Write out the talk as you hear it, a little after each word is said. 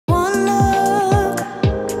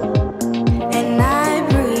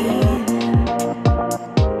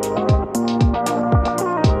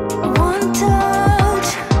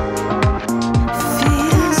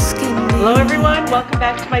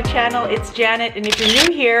channel. It's Janet, and if you're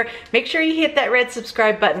new here, make sure you hit that red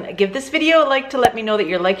subscribe button. Give this video a like to let me know that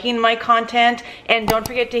you're liking my content, and don't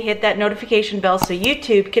forget to hit that notification bell so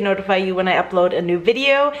YouTube can notify you when I upload a new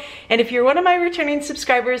video. And if you're one of my returning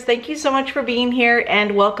subscribers, thank you so much for being here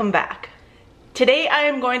and welcome back. Today I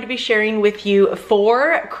am going to be sharing with you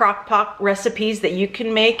 4 crockpot recipes that you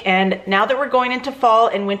can make, and now that we're going into fall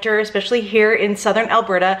and winter, especially here in southern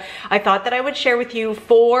Alberta, I thought that I would share with you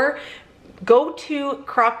 4 go-to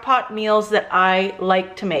crockpot meals that I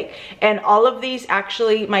like to make. And all of these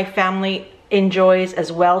actually my family enjoys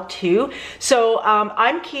as well too. So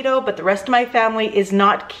I'm keto, but the rest of my family is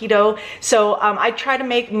not keto. So I try to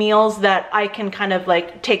make meals that I can kind of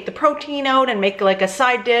like take the protein out and make like a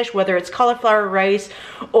side dish, whether it's cauliflower rice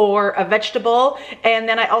or a vegetable. And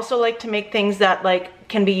then I also like to make things that like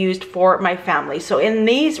can be used for my family. So in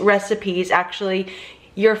these recipes, actually,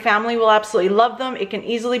 your family will absolutely love them. It can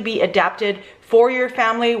easily be adapted for your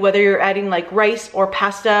family, whether you're adding like rice or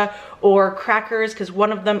pasta or crackers, because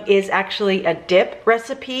one of them is actually a dip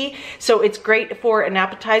recipe. So it's great for an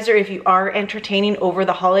appetizer if you are entertaining over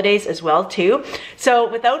the holidays as well too.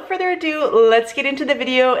 So without further ado, let's get into the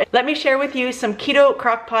video. Let me share with you some keto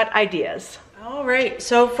crockpot ideas. All right,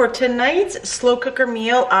 so for tonight's slow cooker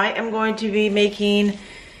meal, I am going to be making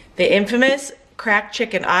the infamous cracked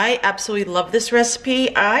chicken. I absolutely love this recipe.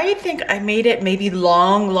 I think I made it maybe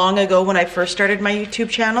long ago when I first started my YouTube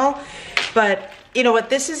channel, but you know what,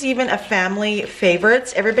 this is even a family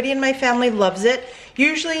favorite. Everybody in my family loves it.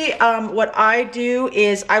 Usually what I do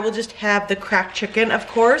is I will just have the cracked chicken, of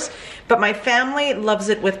course, but my family loves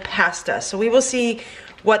it with pasta. So we will see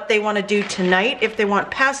what they want to do tonight. If they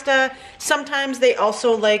want pasta, sometimes they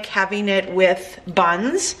also like having it with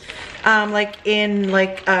buns, like in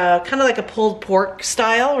like kind of like a pulled pork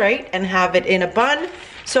style, right? And have it in a bun.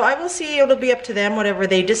 So I will see, it'll be up to them, whatever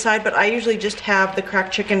they decide, but I usually just have the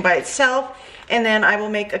cracked chicken by itself, and then I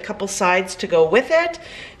will make a couple sides to go with it.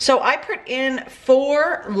 So I put in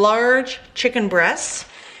 4 large chicken breasts.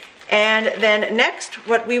 And then next,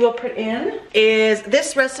 what we will put in is,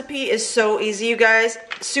 this recipe is so easy, you guys.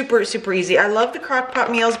 Super easy. I love the crockpot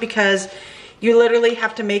meals because you literally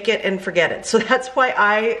have to make it and forget it. So that's why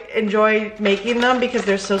I enjoy making them, because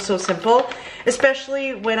they're so simple.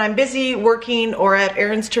 Especially when I'm busy working or I have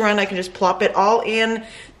errands to run, I can just plop it all in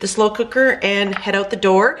the slow cooker and head out the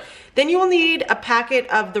door. Then you will need a packet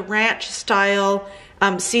of the ranch style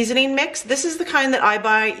seasoning mix. This is the kind that I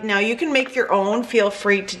buy. Now you can make your own, feel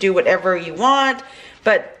free to do whatever you want,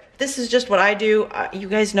 but this is just what I do. You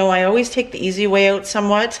guys know I always take the easy way out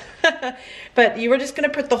somewhat. But you are just gonna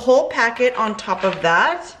put the whole packet on top of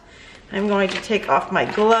that. I'm going to take off my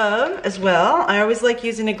glove as well. I always like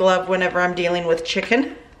using a glove whenever I'm dealing with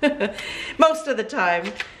chicken, most of the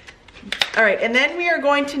time. All right, and then we are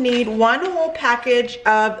going to need 1 whole package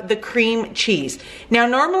of the cream cheese. Now,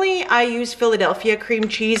 normally I use Philadelphia cream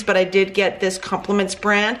cheese, but I did get this Compliments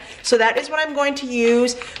brand. So that is what I'm going to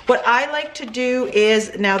use. What I like to do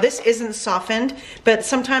is, now this isn't softened, but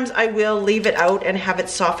sometimes I will leave it out and have it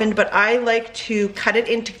softened, but I like to cut it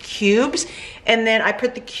into cubes, and then I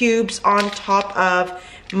put the cubes on top of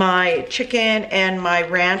my chicken and my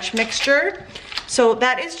ranch mixture. So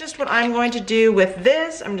that is just what I'm going to do with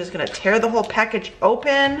this. I'm just gonna tear the whole package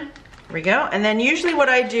open. Here we go. And then usually what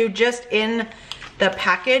I do just in the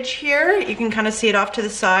package here, you can kind of see it off to the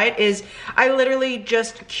side, is I literally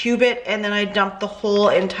just cube it and then I dump the whole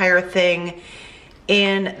entire thing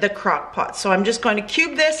in the crock pot. So I'm just going to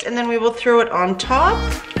cube this and then we will throw it on top.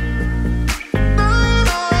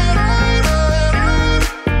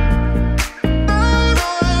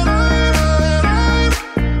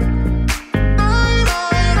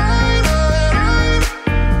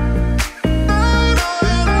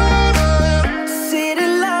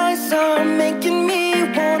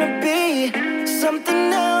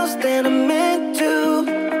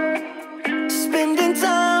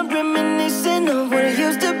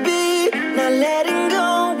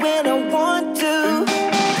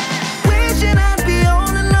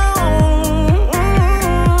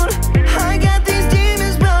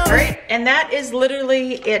 And that is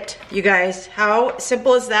literally it, you guys. How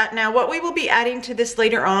simple is that? Now, what we will be adding to this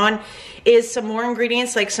later on is some more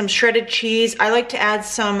ingredients, like some shredded cheese. I like to add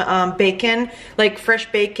some bacon, like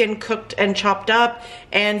fresh bacon cooked and chopped up,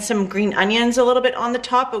 and some green onions a little bit on the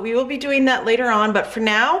top, but we will be doing that later on. But for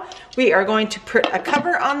now, we are going to put a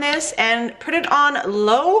cover on this and put it on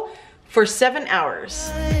low for 7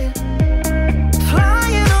 hours.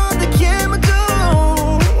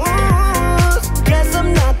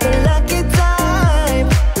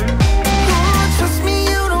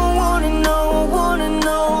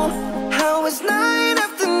 Night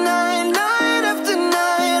after night, night after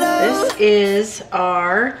night, This is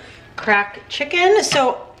our cracked chicken.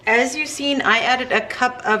 So as you've seen, I added a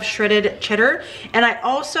cup of shredded cheddar, and I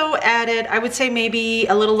also added, I would say maybe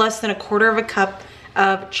a little less than 1/4 of a cup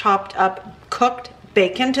of chopped up cooked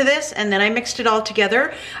bacon to this, and then I mixed it all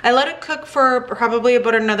together. I let it cook for probably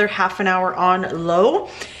about another half an hour on low,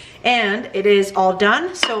 and it is all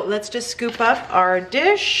done. So let's just scoop up our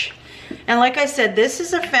dish. And like I said, this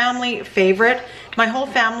is a family favorite. My whole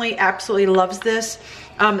family absolutely loves this.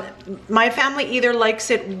 My family either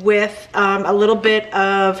likes it with a little bit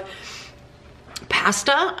of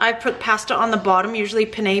pasta. I put pasta on the bottom, usually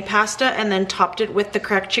penne pasta, and then topped it with the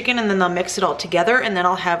cracked chicken, and then they'll mix it all together, and then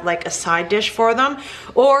I'll have like a side dish for them.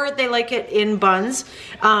 Or they like it in buns,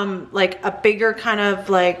 like a bigger kind of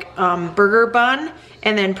like burger bun,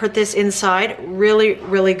 and then put this inside. Really,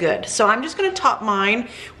 really good. So I'm just gonna top mine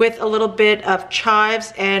with a little bit of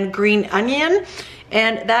chives and green onion.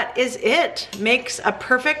 And that is it. Makes a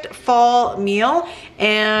perfect fall meal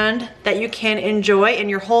and that you can enjoy, and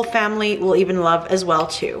your whole family will even love as well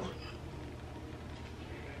too.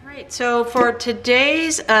 All right, so for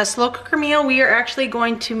today's slow cooker meal, we are actually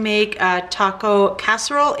going to make a taco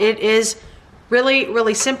casserole. It is really,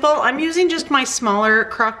 really simple. I'm using just my smaller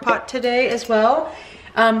crock pot today as well.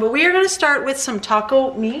 But we are gonna start with some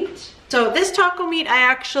taco meat. So this taco meat I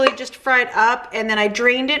actually just fried up, and then I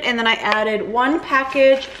drained it, and then I added 1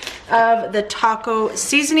 package of the taco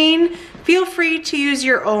seasoning. Feel free to use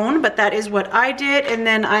your own, but that is what I did. And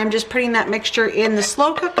then I'm just putting that mixture in the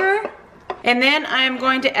slow cooker. And then I'm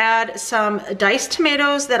going to add some diced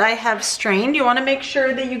tomatoes that I have strained. You wanna make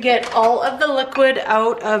sure that you get all of the liquid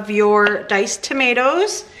out of your diced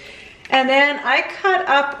tomatoes. And then I cut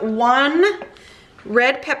up 1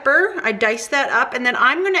 red pepper. I diced that up, and then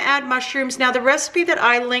I'm gonna add mushrooms. Now the recipe that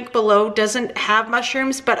I link below doesn't have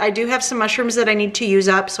mushrooms, but I do have some mushrooms that I need to use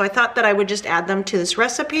up, so I thought that I would just add them to this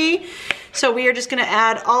recipe. So we are just gonna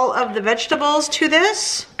add all of the vegetables to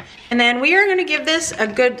this, and then we are gonna give this a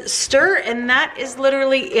good stir, and that is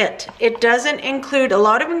literally it. It doesn't include a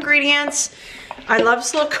lot of ingredients. I love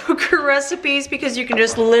slow cooker recipes because you can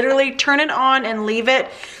just literally turn it on and leave it.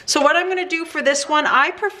 So what I'm gonna do for this one, I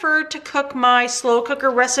prefer to cook my slow cooker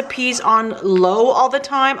recipes on low all the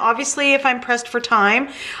time. Obviously, if I'm pressed for time,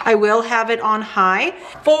 I will have it on high.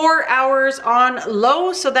 4 hours on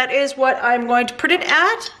low, so that is what I'm going to put it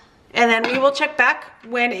at. And then we will check back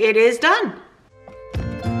when it is done.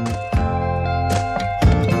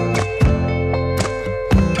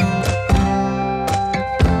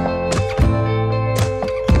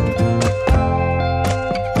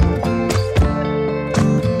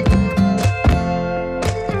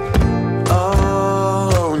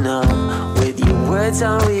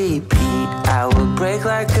 On repeat, I will break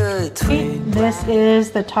like a twig. This is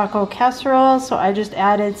the taco casserole, so I just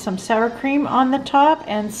added some sour cream on the top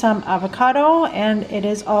and some avocado, and it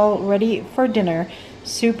is all ready for dinner.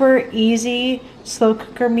 Super easy slow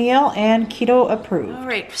cooker meal and keto approved. All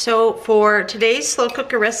right, so for today's slow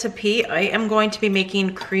cooker recipe, I am going to be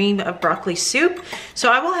making cream of broccoli soup.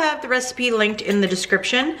 So I will have the recipe linked in the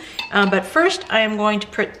description, but first I am going to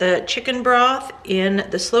put the chicken broth in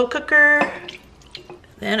the slow cooker.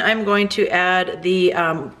 Then I'm going to add the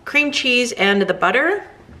cream cheese and the butter.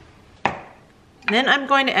 Then I'm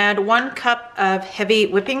going to add 1 cup of heavy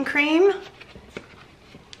whipping cream.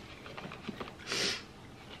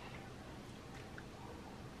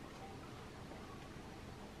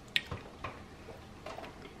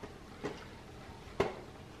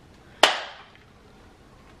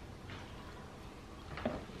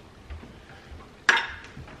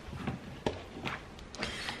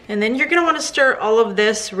 And then you're gonna wanna stir all of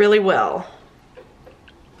this really well.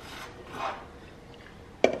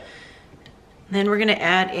 Then we're gonna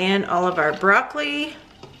add in all of our broccoli.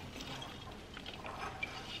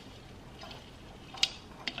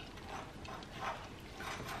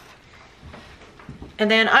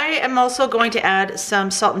 And then I am also going to add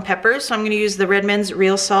some salt and pepper. So I'm gonna use the Redmond's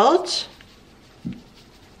real salt.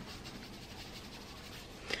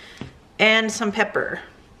 And some pepper.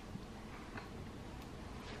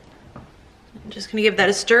 Just gonna give that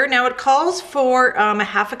a stir. Now it calls for a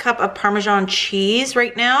 1/2 cup of Parmesan cheese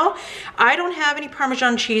right now. I don't have any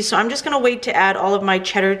Parmesan cheese, so I'm just gonna wait to add all of my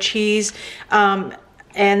cheddar cheese. And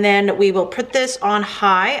then we will put this on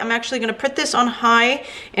high. I'm actually gonna put this on high,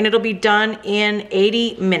 and it'll be done in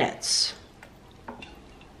 80 minutes.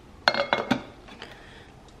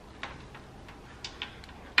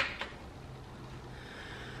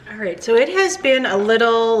 All right, so it has been a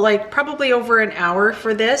little, like probably over an hour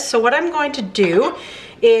for this. So what I'm going to do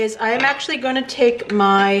is I am actually going to take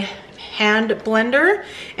my hand blender,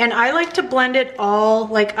 and I like to blend it all.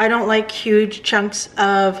 Like, I don't like huge chunks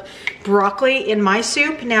of broccoli in my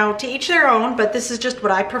soup. Now, to each their own, but this is just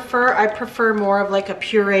what I prefer. I prefer more of like a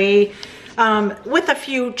puree with a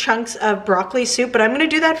few chunks of broccoli soup, but I'm gonna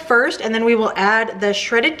do that first, and then we will add the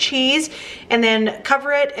shredded cheese and then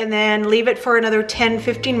cover it and then leave it for another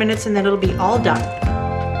 10-15 minutes, and then it'll be all done.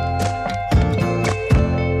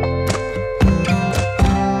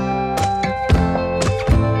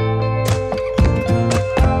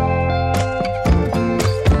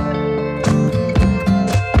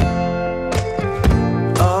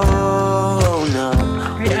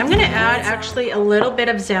 Actually a little bit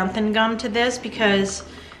of xanthan gum to this because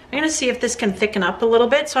I'm gonna see if this can thicken up a little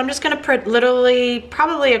bit. So I'm just gonna put literally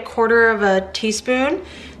probably 1/4 of a teaspoon,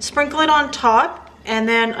 sprinkle it on top, and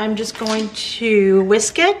then I'm just going to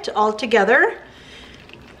whisk it all together.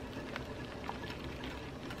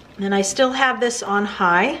 And I still have this on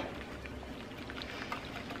high.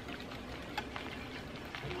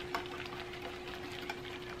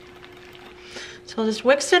 So I'll just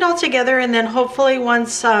whisk it all together, and then hopefully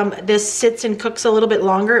once this sits and cooks a little bit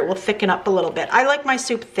longer, it will thicken up a little bit. I like my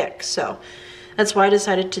soup thick, so that's why I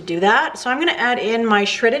decided to do that. So I'm gonna add in my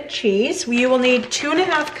shredded cheese. You will need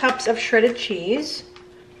 2½ cups of shredded cheese.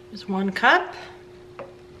 Just 1 cup.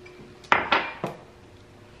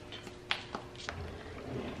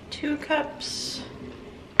 2 cups.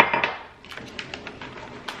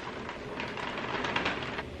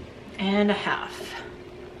 And 1/2.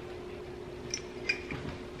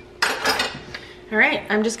 All right,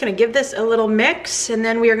 I'm just gonna give this a little mix, and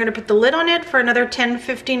then we are gonna put the lid on it for another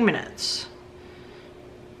 10-15 minutes.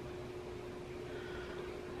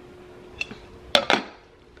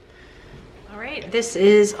 All right, this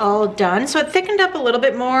is all done. So it thickened up a little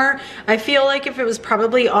bit more. I feel like if it was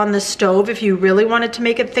probably on the stove, if you really wanted to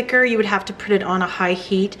make it thicker, you would have to put it on a high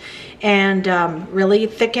heat and really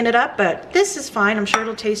thicken it up, but this is fine. I'm sure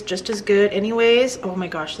it'll taste just as good anyways. Oh my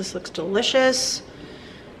gosh, this looks delicious.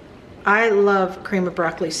 I love cream of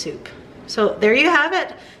broccoli soup. So there you have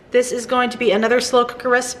it. This is going to be another slow cooker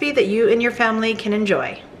recipe that you and your family can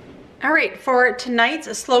enjoy. All right, for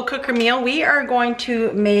tonight's slow cooker meal, we are going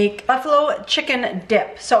to make buffalo chicken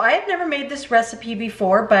dip. So I have never made this recipe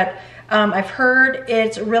before, but I've heard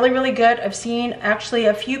it's really, really good. I've seen actually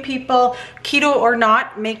a few people, keto or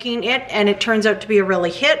not, making it, and it turns out to be a really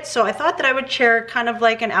hit. So I thought that I would share kind of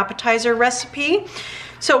like an appetizer recipe.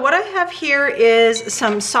 So what I have here is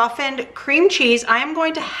some softened cream cheese. I am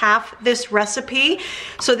going to half this recipe.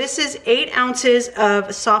 So this is 8 ounces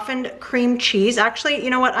of softened cream cheese. Actually,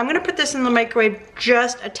 you know what? I'm gonna put this in the microwave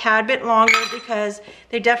just a tad bit longer because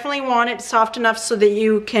they definitely want it soft enough so that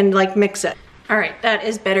you can like mix it. All right, that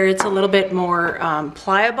is better. It's a little bit more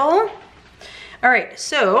pliable. All right,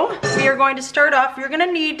 so we are going to start off. You're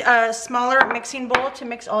gonna need a smaller mixing bowl to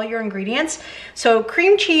mix all your ingredients. So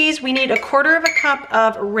cream cheese, we need 1/4 cup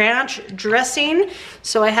of ranch dressing.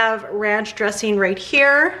 So I have ranch dressing right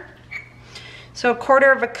here. So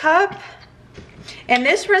 1/4 cup. And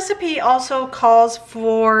this recipe also calls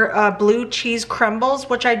for blue cheese crumbles,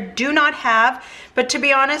 which I do not have. But to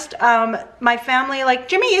be honest, my family, like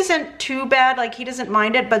Jimmy isn't too bad, like he doesn't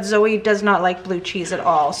mind it, but Zoe does not like blue cheese at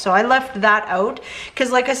all. So I left that out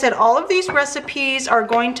because like I said, all of these recipes are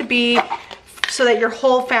going to be so that your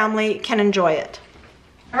whole family can enjoy it.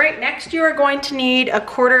 All right, next you are going to need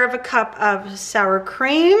 1/4 cup of sour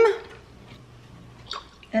cream.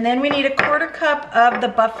 And then we need 1/4 cup of the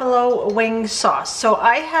buffalo wing sauce. So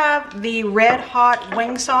I have the red hot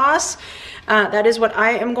wing sauce. That is what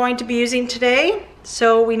I am going to be using today.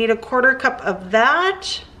 So we need 1/4 cup of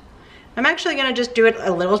that. I'm actually gonna just do it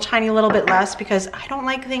a little tiny little bit less because I don't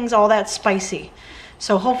like things all that spicy.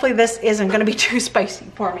 So hopefully this isn't gonna be too spicy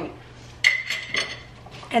for me.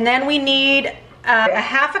 And then we need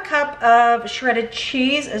 1/2 cup of shredded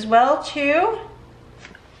cheese as well too.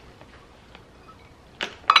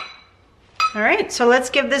 All right, so let's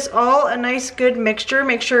give this all a nice good mixture.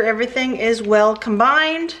 Make sure everything is well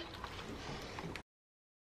combined.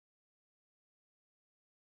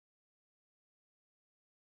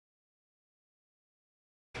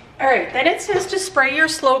 All right, then it says to spray your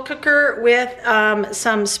slow cooker with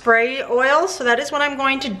some spray oil. So that is what I'm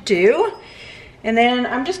going to do. And then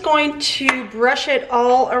I'm just going to brush it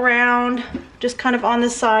all around, just kind of on the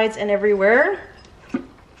sides and everywhere.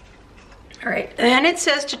 All right, and it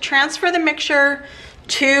says to transfer the mixture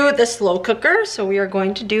to the slow cooker. So we are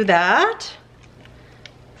going to do that.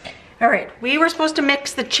 All right, we were supposed to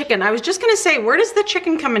mix the chicken. I was just gonna say, where does the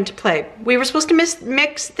chicken come into play? We were supposed to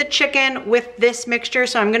mix the chicken with this mixture,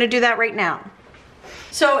 so I'm gonna do that right now.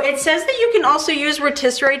 So it says that you can also use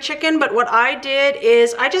rotisserie chicken, but what I did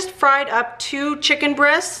is I just fried up 2 chicken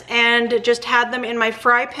breasts and just had them in my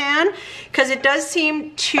fry pan, because it does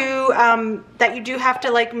seem to, that you do have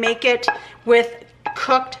to like make it with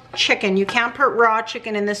cooked chicken. You can't put raw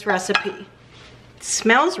chicken in this recipe. It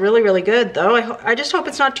smells really, really good though. I just hope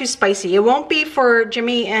it's not too spicy. It won't be for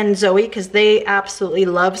Jimmy and Zoe because they absolutely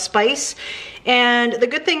love spice. And the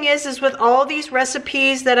good thing is with all these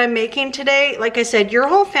recipes that I'm making today, like I said, your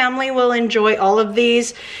whole family will enjoy all of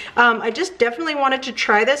these. I just definitely wanted to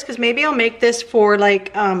try this because maybe I'll make this for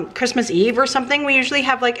like Christmas Eve or something. We usually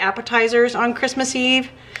have like appetizers on Christmas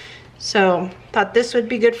Eve. So thought this would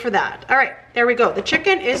be good for that. All right, there we go. The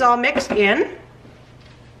chicken is all mixed in.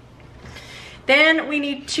 Then we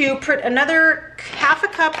need to put another half a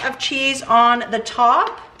cup of cheese on the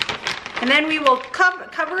top. And then we will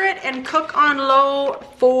cover it and cook on low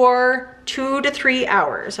for 2 to 3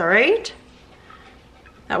 hours, all right?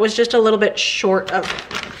 That was just a little bit short of,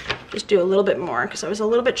 just do a little bit more because I was a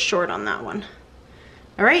little bit short on that one.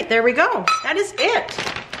 All right, there we go. That is it.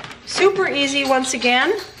 Super easy once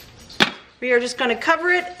again. We are just gonna cover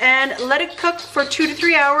it and let it cook for 2 to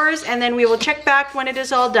 3 hours, and then we will check back when it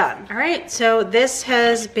is all done. All right, so this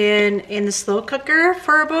has been in the slow cooker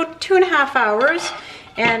for about 2.5 hours.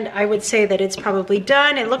 And I would say that it's probably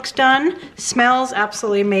done. It looks done, smells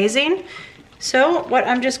absolutely amazing. So what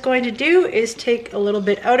I'm just going to do is take a little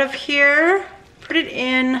bit out of here, put it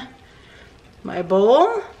in my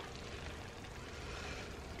bowl.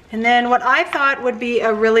 And then what I thought would be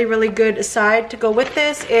a really, really good side to go with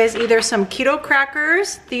this is either some keto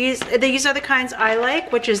crackers. These are the kinds I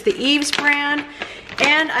like, which is the Eve's brand.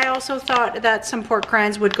 And I also thought that some pork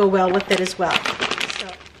rinds would go well with it as well.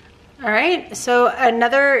 All right, so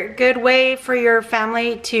another good way for your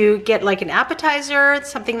family to get like an appetizer,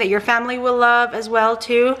 something that your family will love as well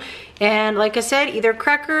too. And like I said, either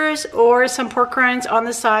crackers or some pork rinds on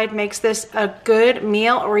the side makes this a good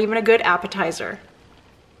meal or even a good appetizer.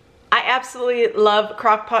 I absolutely love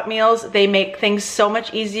crockpot meals. They make things so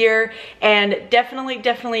much easier, and definitely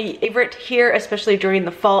favorite here, especially during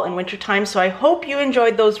the fall and winter time. So I hope you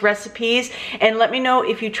enjoyed those recipes, and let me know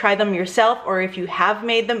if you try them yourself or if you have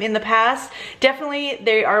made them in the past. Definitely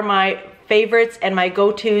they are my favorites and my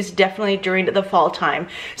go-tos definitely during the fall time.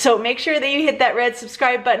 So make sure that you hit that red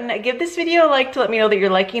subscribe button. Give this video a like to let me know that you're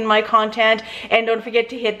liking my content, and don't forget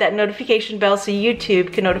to hit that notification bell so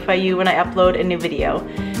YouTube can notify you when I upload a new video.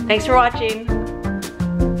 Thanks for watching.